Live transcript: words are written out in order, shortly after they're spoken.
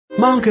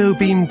Margot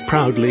beamed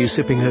proudly,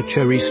 sipping her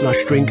cherry slush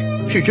drink.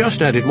 She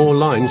just added more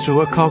lines to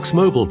her Cox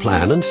mobile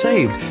plan and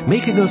saved,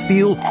 making her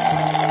feel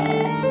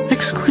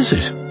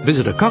exquisite.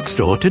 Visit a Cox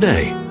store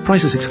today.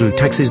 Prices exclude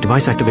taxes,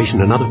 device activation,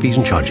 and other fees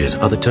and charges.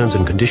 Other terms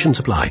and conditions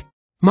apply.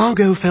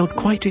 Margot felt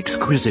quite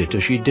exquisite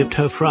as she dipped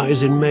her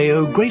fries in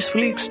mayo,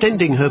 gracefully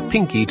extending her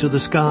pinky to the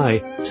sky.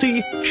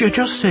 See, she had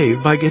just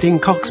saved by getting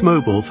Cox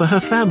Mobile for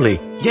her family.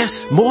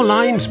 Yes, more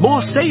lines,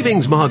 more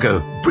savings,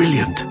 Margot.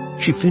 Brilliant.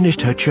 She finished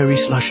her cherry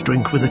slush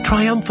drink with a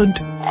triumphant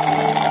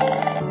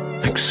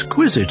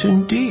exquisite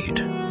indeed.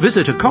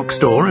 Visit a Cox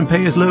store and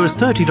pay as low as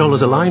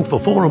 $30 a line for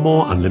 4 or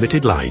more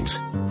unlimited lines.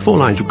 4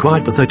 lines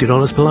required for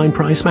 $30 per line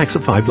price, max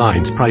of 5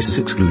 lines. Prices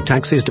exclude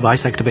taxes,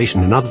 device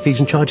activation, and other fees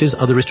and charges.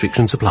 Other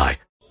restrictions apply.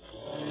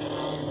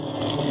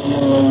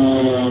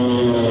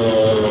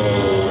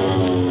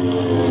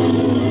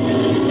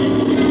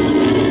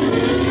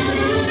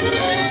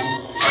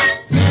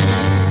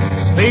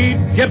 Speed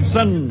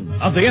Gibson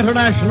of the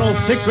International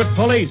Secret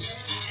Police.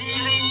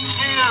 Ceiling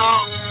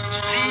zero,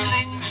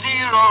 ceiling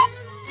zero,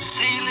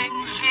 ceiling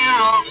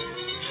zero,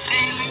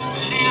 ceiling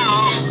zero,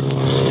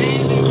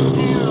 ceiling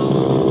zero.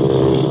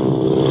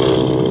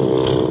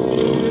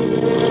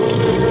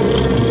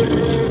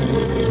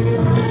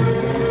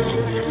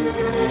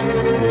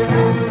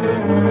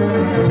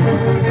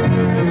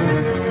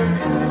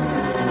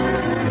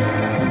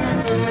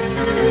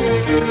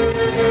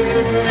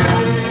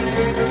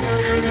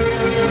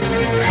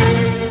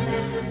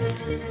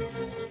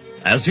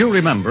 As you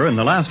remember, in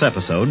the last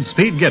episode,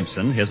 Speed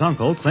Gibson, his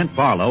uncle, Clint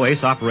Barlow,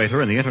 ace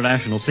operator in the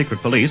International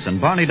Secret Police,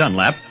 and Barney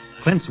Dunlap,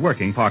 Clint's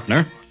working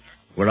partner,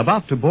 were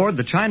about to board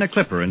the China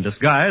Clipper in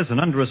disguise and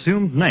under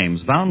assumed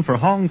names bound for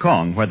Hong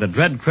Kong, where the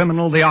dread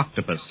criminal, the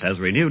Octopus, has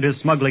renewed his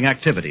smuggling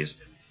activities.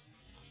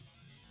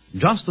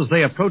 Just as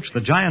they approach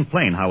the giant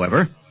plane,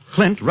 however,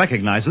 Clint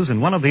recognizes in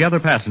one of the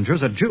other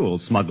passengers a jewel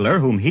smuggler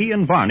whom he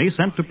and Barney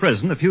sent to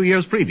prison a few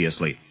years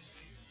previously.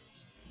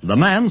 The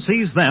man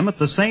sees them at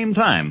the same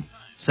time,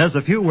 says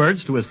a few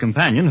words to his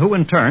companion, who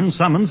in turn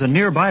summons a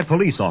nearby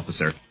police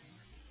officer.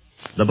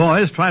 The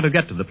boys try to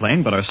get to the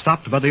plane, but are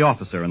stopped by the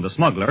officer and the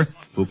smuggler,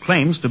 who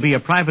claims to be a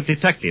private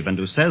detective and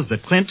who says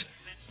that Clint,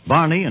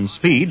 Barney, and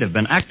Speed have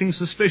been acting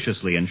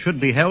suspiciously and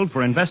should be held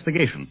for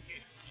investigation.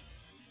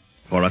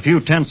 For a few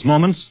tense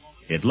moments,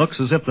 it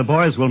looks as if the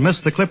boys will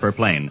miss the Clipper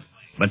plane,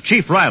 but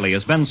Chief Riley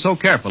has been so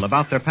careful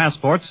about their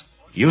passports,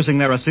 using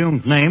their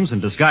assumed names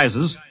and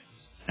disguises,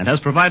 and has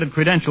provided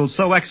credentials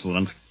so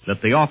excellent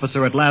that the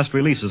officer at last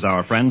releases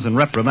our friends and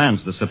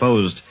reprimands the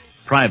supposed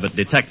private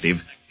detective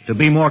to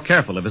be more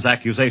careful of his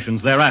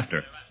accusations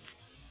thereafter.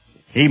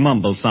 He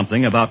mumbles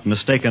something about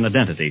mistaken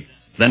identity.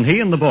 Then he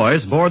and the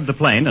boys board the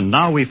plane, and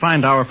now we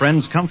find our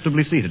friends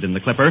comfortably seated in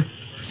the Clipper,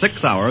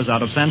 6 hours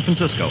out of San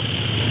Francisco.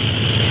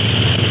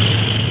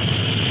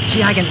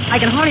 Gee, I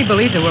can hardly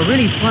believe that we're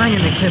really flying in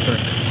the Clipper.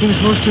 Seems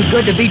most too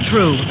good to be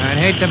true. I'd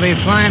hate to be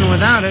flying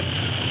without it.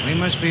 We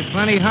must be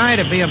plenty high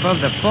to be above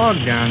the fog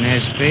down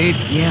there, Speed.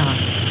 Yeah.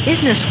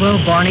 Isn't it swell,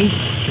 Barney?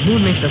 The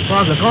moon makes the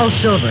fog look all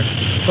silver.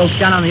 Folks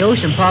down on the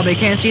ocean probably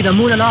can't see the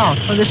moon at all,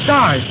 or the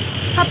stars.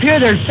 Up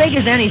here, they're as big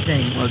as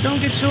anything. Well,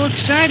 don't get so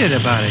excited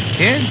about it,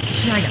 kid.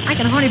 Gee, I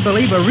can hardly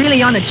believe we're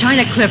really on the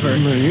China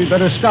Clipper. You'd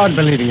better start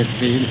believing it,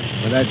 Speed,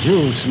 with that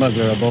jewel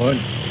smuggler aboard.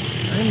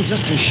 I'm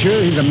just as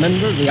sure he's a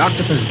member of the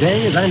Octopus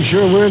gang as I'm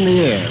sure we're in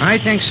the air.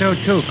 I think so,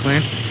 too,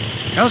 Clint.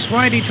 Else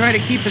why'd he try to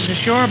keep us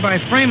ashore by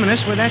framing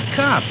us with that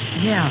cop?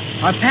 Yeah,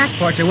 our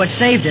passports are what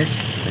saved us.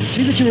 And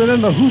see that you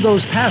remember who those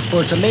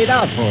passports are made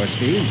out for,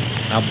 Speed.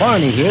 Now,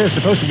 Barney here is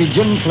supposed to be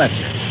Jim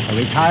Fletcher, a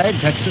retired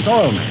Texas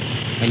oilman.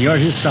 And you're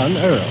his son,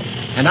 Earl.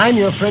 And I'm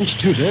your French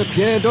tutor,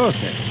 Pierre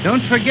Dorset.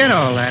 Don't forget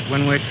all that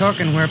when we're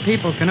talking where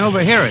people can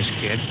overhear us,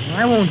 kid.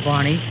 I won't,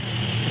 Barney.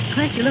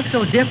 Clint, you look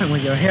so different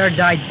with your hair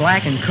dyed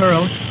black and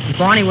curled, and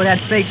Barney with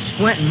that fake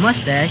squint and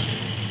mustache.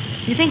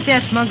 You think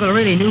that smuggler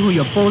really knew who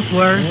you both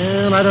were?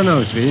 Well, I don't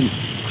know, Speed.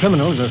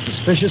 Criminals are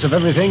suspicious of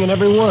everything and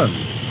everyone.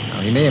 Now,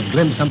 he may have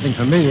glimpsed something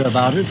familiar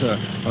about us,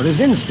 or his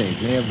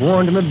instinct may have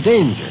warned him of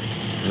danger.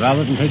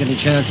 Rather than take any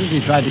chances, he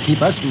tried to keep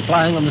us from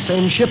flying on the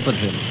same ship with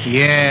him.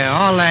 Yeah,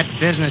 all that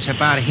business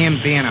about him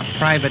being a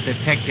private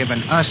detective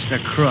and us the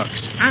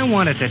crooks. I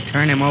wanted to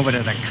turn him over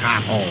to the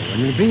cop. Oh,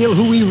 and reveal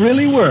who we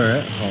really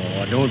were?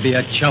 Oh, don't be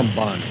a chump,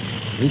 Barney.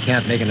 We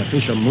can't make an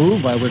official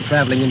move while we're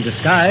traveling in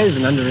disguise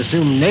and under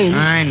assumed names.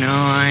 I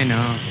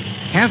know.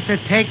 Have to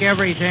take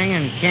everything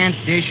and can't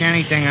dish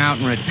anything out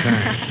in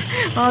return.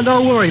 Oh,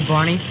 don't worry,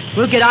 Barney.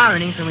 We'll get our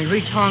innings when we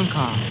reach Hong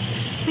Kong.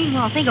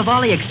 Meanwhile, think of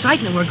all the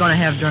excitement we're going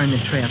to have during the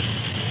trip.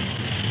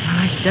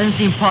 Gosh, it doesn't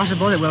seem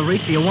possible that we'll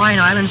reach the Hawaiian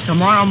Islands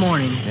tomorrow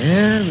morning.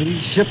 Yeah,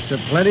 these ships are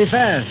plenty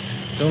fast.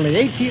 It's only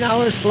 18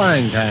 hours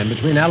flying time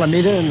between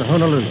Alameda and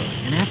Honolulu.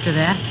 And after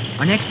that,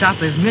 our next stop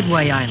is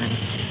Midway Island.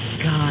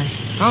 Gosh.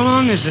 How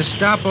long is the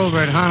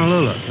stopover at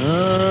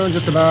Honolulu?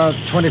 Just about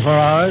 24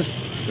 hours.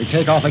 We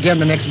take off again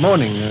the next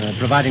morning,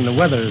 providing the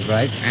weather is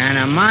right. And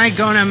am I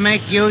going to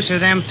make use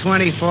of them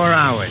 24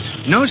 hours?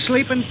 No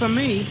sleeping for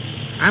me.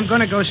 I'm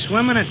going to go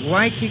swimming at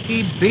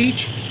Waikiki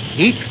Beach,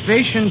 eat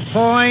fish and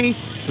poi,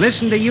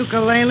 listen to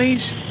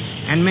ukuleles,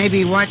 and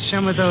maybe watch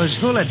some of those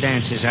hula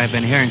dances I've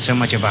been hearing so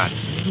much about.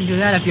 You can do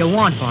that if you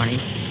want, Barney.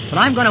 But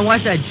I'm going to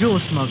watch that jewel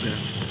smuggler.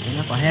 And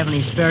if I have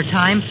any spare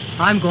time,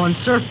 I'm going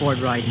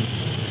surfboard riding.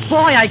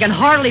 Boy, I can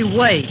hardly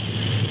wait.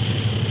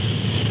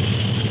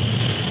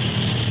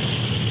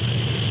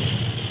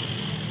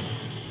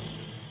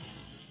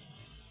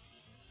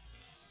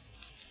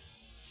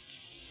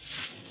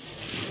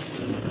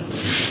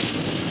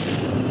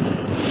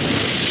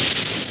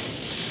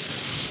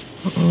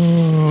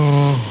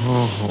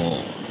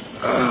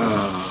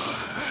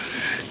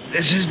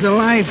 This is the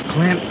life,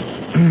 Clint.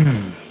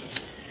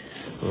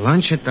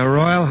 Lunch at the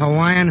Royal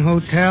Hawaiian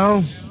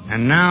Hotel,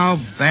 and now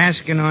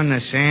basking on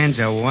the sands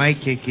of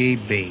Waikiki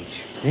Beach.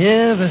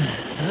 Yeah, but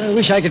I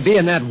wish I could be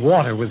in that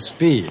water with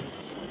Speed.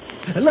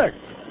 Look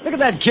at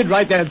that kid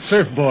right there at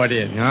surfboard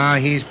in. Oh,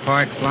 he's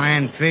part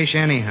flying fish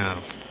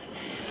anyhow.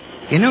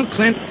 You know,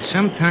 Clint,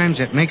 sometimes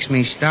it makes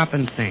me stop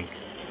and think.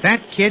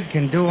 That kid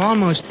can do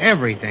almost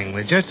everything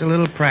with just a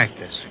little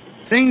practice.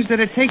 Things that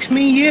it takes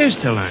me years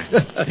to learn.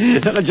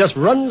 It just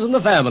runs in the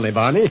family,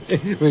 Barney.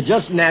 We're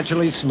just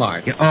naturally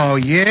smart. Oh,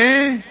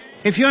 yeah?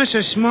 If you're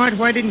so smart,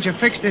 why didn't you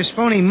fix this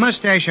phony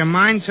mustache of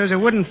mine so it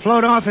wouldn't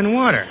float off in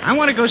water? I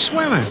want to go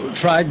swimming.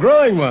 Try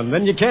growing one,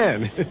 then you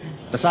can.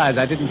 Besides,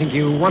 I didn't think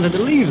you wanted to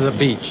leave the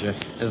beach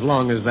as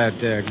long as that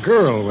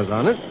girl was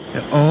on it.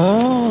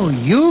 Oh,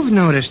 you've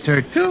noticed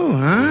her too,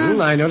 huh?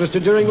 I noticed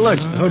her during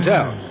lunch at the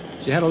hotel.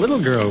 She had a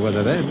little girl with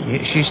her then.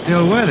 Yeah, she's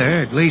still with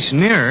her, at least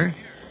near her.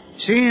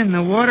 See, in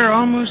the water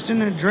almost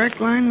in a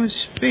direct line with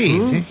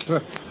Speed.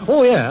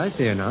 Oh, yeah, I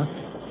see her now.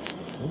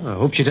 Well, I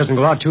hope she doesn't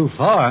go out too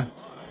far.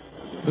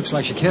 Looks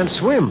like she can't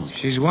swim.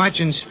 She's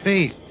watching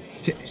Speed.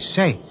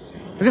 Say,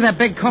 look at that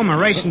big coma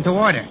racing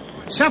toward her.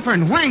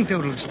 Suffering wang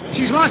doodles.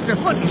 She's lost her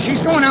foot and she's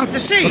going out to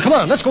sea. Well, come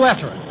on, let's go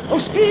after her. Oh,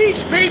 Speed!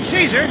 Speed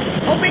sees her.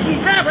 Hope he can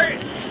grab her.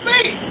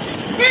 Speed!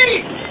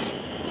 Speed!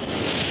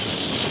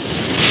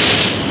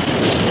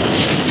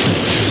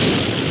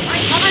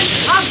 I'm coming.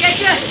 I'll get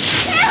you.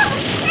 Help!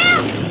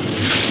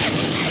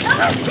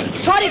 Help!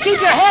 Try to keep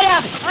your head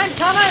up. I'm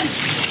coming.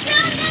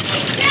 Don't let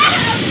me down!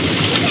 Help!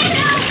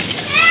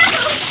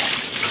 Help!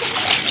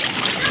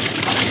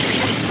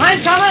 I'm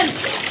coming.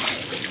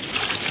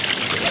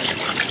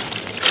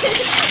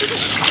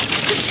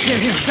 Here,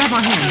 grab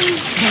my hand.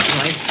 That's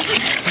right.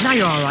 Now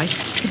you're all right.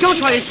 Don't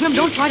try to swim.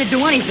 Don't try to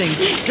do anything.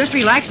 Just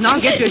relax and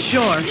I'll get you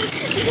ashore.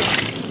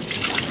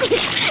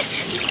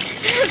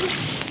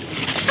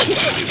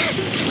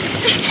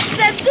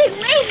 That big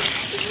wave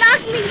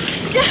knocked me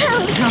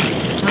down.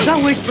 Now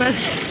don't waste breath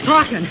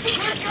talking.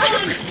 What's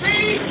wrong,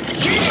 Speed?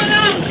 Keep it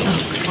up!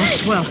 Oh,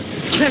 swell.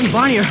 Clint and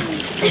Barney are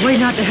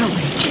waiting out to help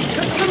me.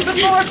 Just a little bit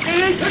more,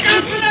 Speed. Look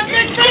out for that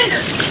big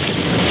finger!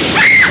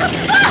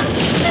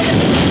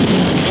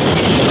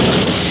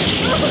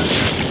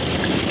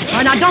 All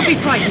right, now don't be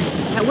frightened.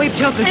 That wave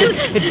took us.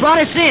 It brought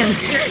us in.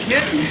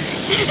 Here,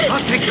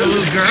 I'll take the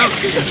little girl.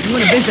 You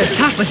would have been so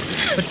tough, but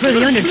for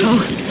the undertow,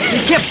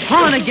 it kept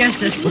pulling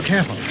against us. Well,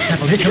 careful.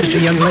 Careful. Here comes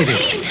the young lady.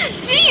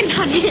 Jean,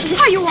 honey,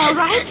 are you all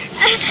right?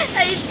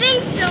 I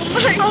think so,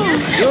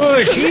 Marcia.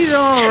 Sure, she's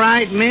all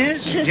right, miss.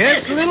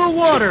 Just a little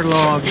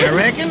waterlogged, I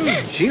reckon.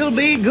 She'll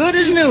be good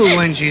as new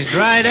when she's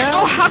dried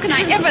Oh, out. how can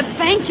I ever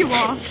thank you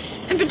all?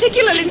 And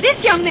particularly this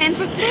young man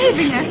for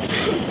saving her.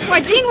 Why,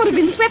 Jean would have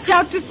been swept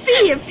out to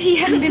sea if he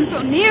hadn't been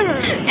so near her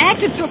and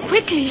acted so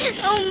quickly.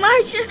 Oh,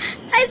 Marcia,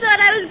 I thought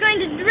I was going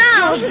to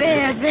drown. Oh,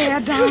 there,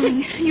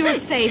 darling. You're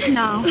safe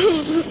now.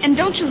 And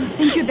don't you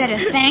think you'd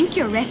better thank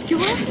your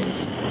rescuer?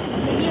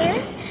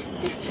 Yes?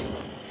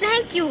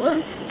 Thank you.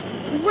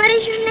 What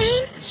is your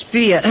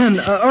name?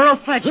 Earl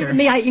Fletcher.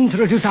 May I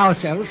introduce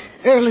ourselves?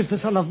 Earl is the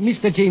son of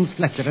Mr. James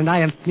Fletcher, and I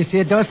am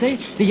Monsieur Dorsey,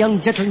 the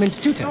young gentleman's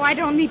tutor. Oh, I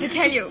don't need to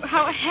tell you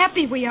how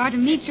happy we are to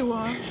meet you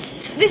all.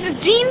 This is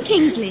Jean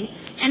Kingsley,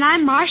 and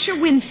I'm Marcia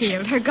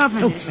Winfield, her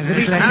governess.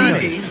 Very glad to know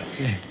you.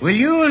 Will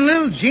you and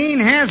little Jean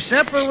have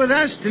supper with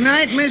us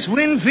tonight, Miss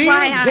Winfield?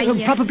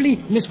 Why, Probably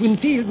Miss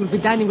Winfield will be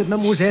dining with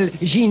Mademoiselle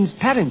Jean's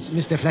parents,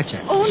 Mr.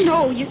 Fletcher. Oh,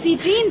 no. You see,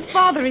 Jean's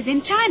father is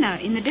in China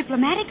in the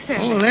diplomatic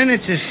service. Oh, then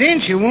it's a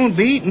cinch you won't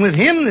be eating with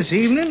him this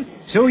evening.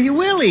 So you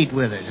will eat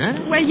with us,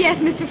 huh? Well, yes,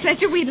 Mr.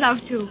 Fletcher, we'd love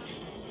to.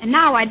 And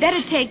now I'd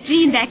better take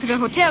Jean back to the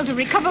hotel to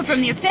recover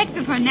from the effects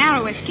of her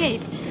narrow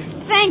escape.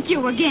 Thank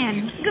you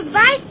again.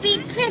 Goodbye,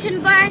 Speed, Clint,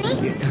 and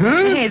Barney.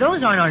 Huh? Hey,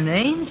 those aren't our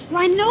names.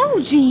 Why, no,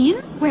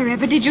 Jean.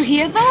 Wherever did you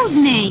hear those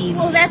names?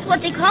 Well, that's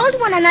what they called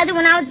one another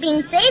when I was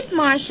being saved,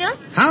 Marcia.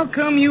 How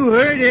come you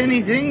heard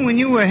anything when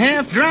you were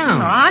half No,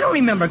 drowned? I don't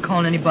remember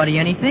calling anybody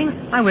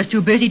anything. I was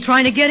too busy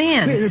trying to get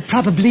in.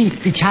 Probably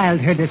the child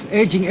heard us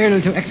urging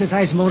Earl to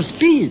exercise more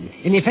speed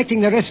in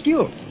effecting the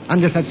rescue.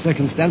 Under such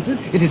circumstances,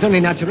 it is only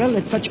natural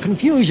that such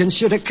confusion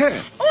should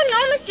occur. Oh, no,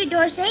 Mr.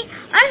 Dorsey.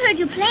 I heard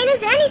you plain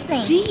as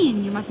anything.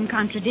 Jean, you mustn't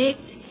contradict.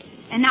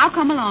 And now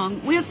come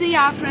along. We'll see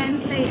our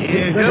friends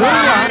later.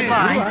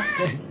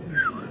 Bye.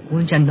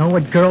 Wouldn't you know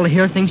a girl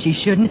here thinks she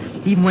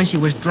shouldn't, even when she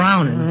was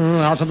drowning?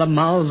 Out of the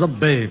mouths of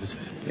babes.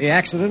 The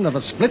accident of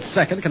a split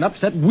second can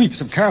upset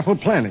weeks of careful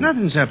planning.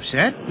 Nothing's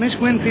upset. Miss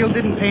Winfield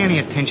didn't pay any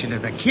attention to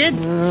the kid.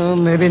 Well,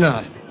 maybe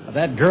not. But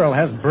that girl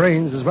has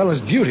brains as well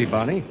as beauty,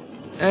 Bonnie.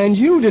 And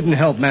you didn't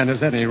help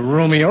matters any,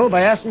 Romeo,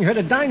 by asking her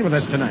to dine with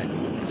us tonight.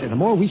 Say, the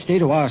more we stay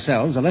to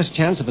ourselves, the less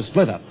chance of a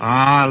split-up.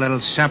 Ah, a little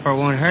supper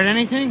won't hurt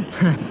anything.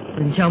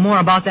 We can tell more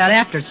about that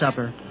after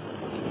supper.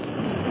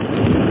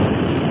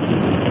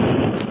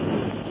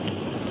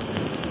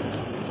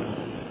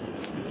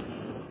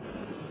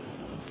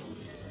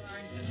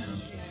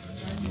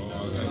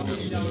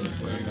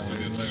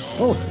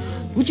 Oh,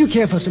 would you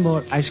care for some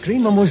more ice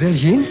cream, Mademoiselle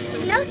Jean?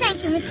 No,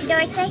 thank you, Mr.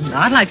 Dorsey.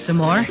 I'd like some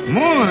more.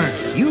 More?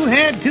 You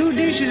had 2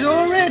 dishes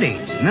already.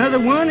 Another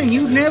one, and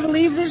you'd never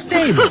leave this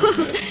table.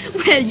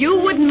 Well,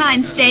 you wouldn't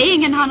mind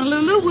staying in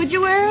Honolulu, would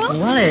you, Earl?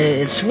 Well,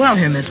 it's swell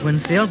here, Miss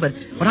Winfield, but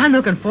I'm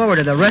looking forward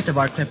to the rest of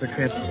our Clipper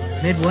trip.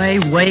 Midway,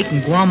 Wake,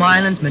 and Guam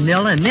Islands,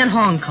 Manila, and then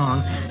Hong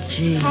Kong.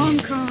 Gee. Hong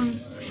Kong.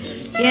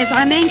 Yes,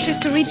 I'm anxious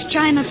to reach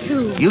China,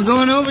 too. You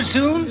going over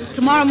soon?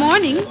 Tomorrow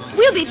morning,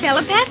 we'll be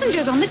fellow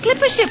passengers on the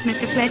Clipper ship,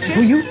 Mr. Fletcher.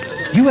 Oh,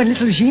 you and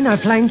little Jean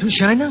are flying to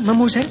China,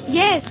 Mademoiselle?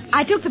 Yes,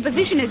 I took the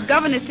position as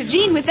governess to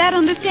Jean with that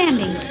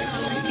understanding.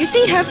 You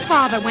see, her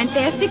father went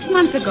there 6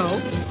 months ago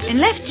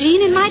and left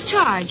Jean in my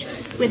charge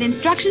with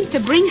instructions to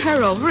bring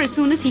her over as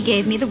soon as he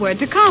gave me the word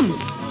to come.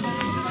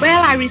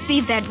 Well, I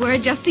received that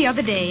word just the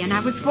other day, and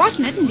I was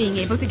fortunate in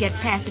being able to get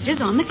passages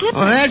on the Clipper.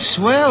 Oh, that's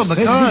swell,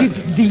 because...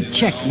 The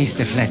check,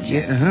 Mr.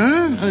 Fletcher.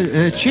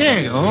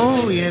 Check.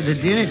 Oh, yeah, the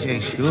dinner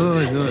check.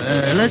 Sure.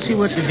 Let's see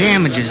what the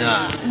damages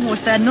are.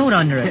 What's that note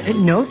under it? A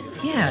note?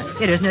 Yeah,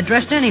 it isn't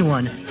addressed to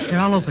anyone.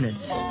 Here, I'll open it.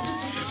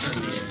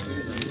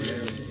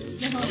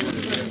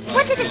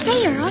 What does it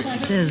say, Earl?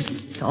 It says,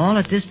 to all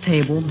at this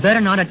table, better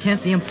not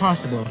attempt the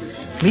impossible.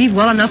 Leave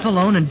well enough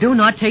alone and do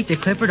not take the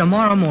Clipper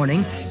tomorrow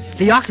morning.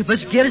 The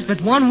octopus gives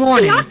but one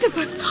warning. The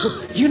octopus?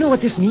 Do you know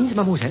what this means,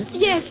 Mademoiselle?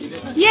 Yes,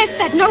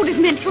 that note is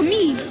meant for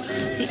me.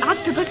 The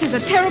octopus is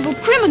a terrible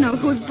criminal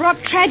who has brought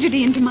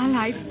tragedy into my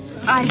life.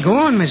 Go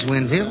on, Miss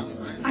Winfield.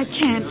 I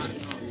can't.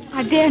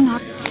 I dare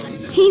not.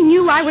 He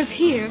knew I was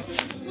here.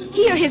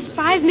 He or his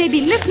spies may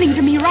be listening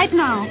to me right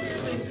now.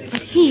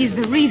 But he's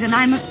the reason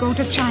I must go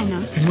to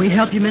China. Can we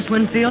help you, Miss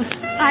Winfield?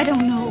 I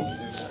don't know.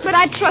 But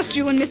I trust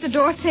you and Mr.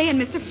 Dorsey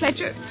and Mr.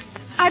 Fletcher.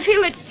 I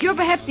feel that you're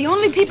perhaps the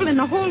only people in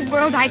the whole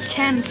world I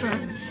can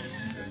trust.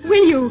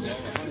 Will you,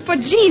 for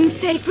Jean's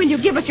sake, will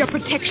you give us your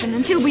protection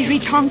until we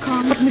reach Hong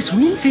Kong? But, Miss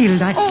Winfield,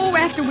 Oh,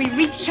 after we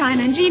reach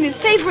China and Jean is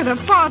safe with her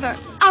father,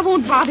 I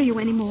won't bother you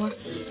anymore.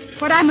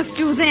 What I must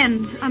do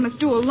then, I must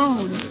do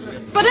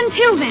alone. But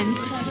until then,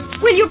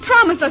 will you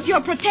promise us your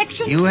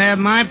protection? You have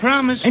my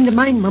promise. And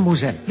mine,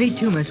 Mademoiselle. Me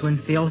too, Miss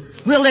Winfield.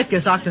 We'll lick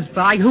this octopus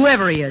spy,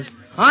 whoever he is.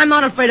 I'm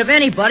not afraid of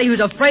anybody who's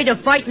afraid to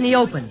fight in the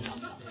open.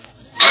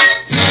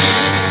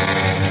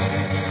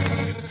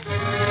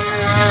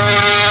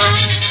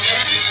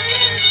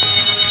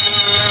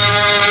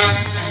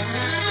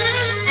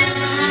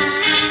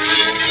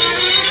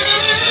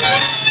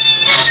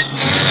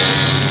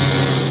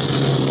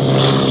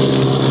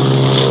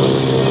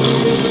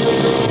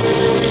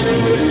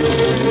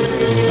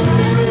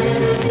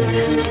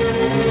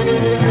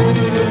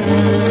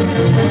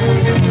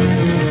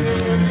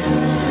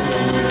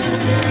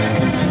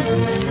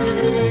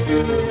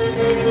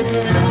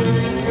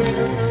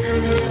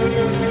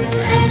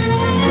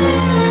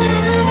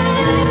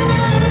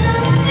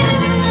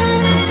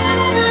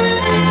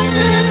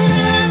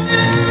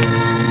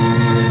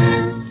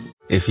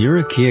 If you're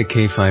a Kia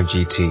K5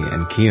 GT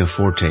and Kia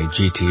Forte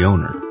GT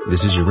owner,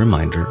 this is your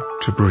reminder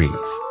to breathe.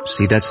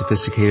 See that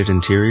sophisticated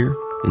interior?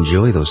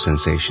 Enjoy those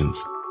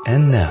sensations.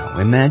 And now,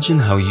 imagine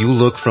how you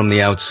look from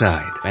the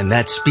outside, and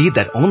that speed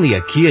that only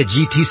a Kia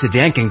GT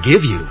sedan can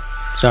give you.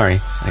 Sorry,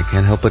 I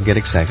can't help but get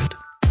excited.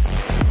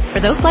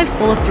 For those lives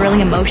full of thrilling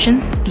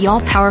emotions, the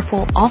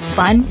all-powerful,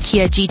 all-fun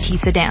Kia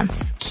GT sedan.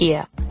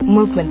 Kia.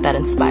 Movement that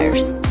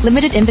inspires.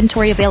 Limited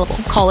inventory available.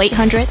 Call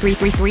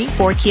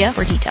 800-333-4KIA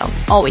for details.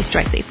 Always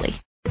drive safely.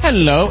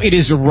 Hello, it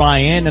is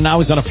Ryan, and I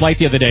was on a flight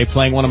the other day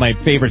playing one of my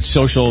favorite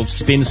social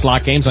spin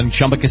slot games on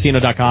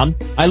ChumbaCasino.com.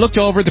 I looked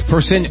over the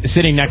person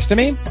sitting next to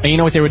me, and you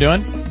know what they were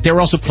doing? They were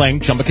also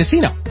playing Chumba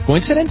Casino.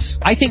 Coincidence?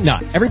 I think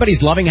not.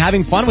 Everybody's loving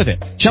having fun with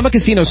it. Chumba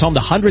Casino is home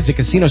to hundreds of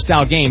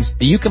casino-style games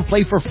that you can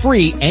play for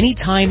free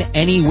anytime,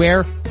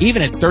 anywhere,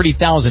 even at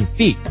 30,000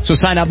 feet. So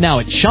sign up now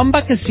at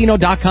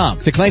ChumbaCasino.com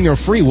to claim your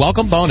free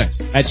welcome bonus.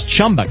 That's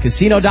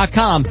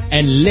ChumbaCasino.com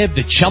and live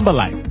the Chumba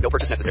life. No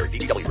purchase necessary.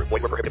 VGW. Void where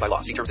prohibited by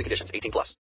law. See terms and conditions. 18+.